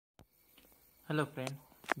Hello friend,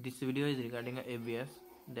 this video is regarding a ABS,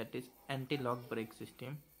 that is anti-lock brake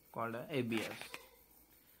system called a ABS.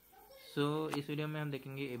 So इस video में हम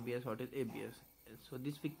देखेंगे ABS. What is ABS? So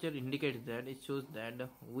this picture indicates that it shows that the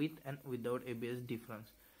with and without ABS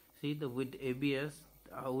difference. See, the with ABS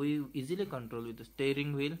we easily control with the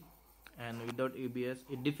steering wheel, and without ABS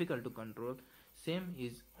it's difficult to control. Same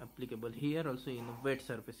is applicable here also in a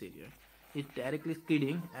wet surface area. It's directly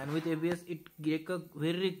skidding, and with ABS it get a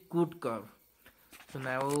very good curve. So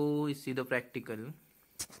now we see the practical.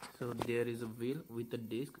 So there is a wheel with a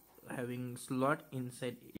disc having slot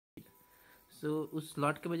inside it. So उस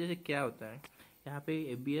slot की वजह से क्या होता है, यहाँ पे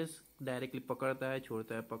ABS directly पकड़ता है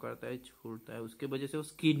छोड़ता है, पकड़ता है छोड़ता है, उसके वजह से वो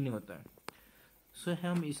स्किड नहीं होता है. सो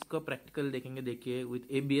हम इसका प्रैक्टिकल देखेंगे. देखिए विथ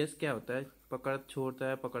ABS क्या होता है, पकड़ छोड़ता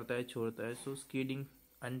है, पकड़ता है छोड़ता है. सो स्कीडिंग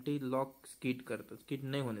एंटी लॉक स्किड करता है, स्किड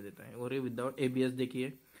नहीं होने देता है. और ये विदाउट ABS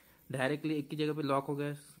देखिए डायरेक्टली एक ही जगह पे लॉक हो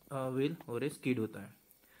गया व्हील और ये स्किड होता है.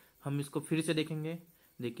 हम इसको फिर से देखेंगे.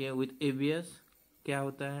 देखिए विथ ABS क्या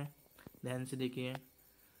होता है, ध्यान से देखिए.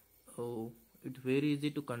 It's very easy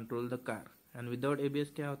to control the car. And without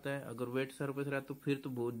ABS क्या होता है, अगर वेट सरफेस रहा तो फिर तो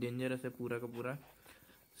बहुत डेंजरस है, पूरा का पूरा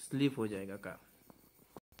स्लिप हो जाएगा car.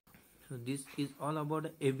 So this is all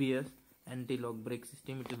about ABS, anti-lock brake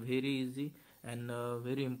system. It is very easy and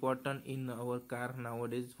very important in our car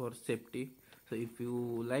nowadays for safety. So if you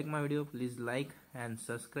like my video, please like and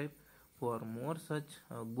subscribe. For more such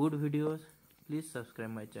good videos, please subscribe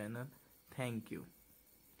my channel. Thank you.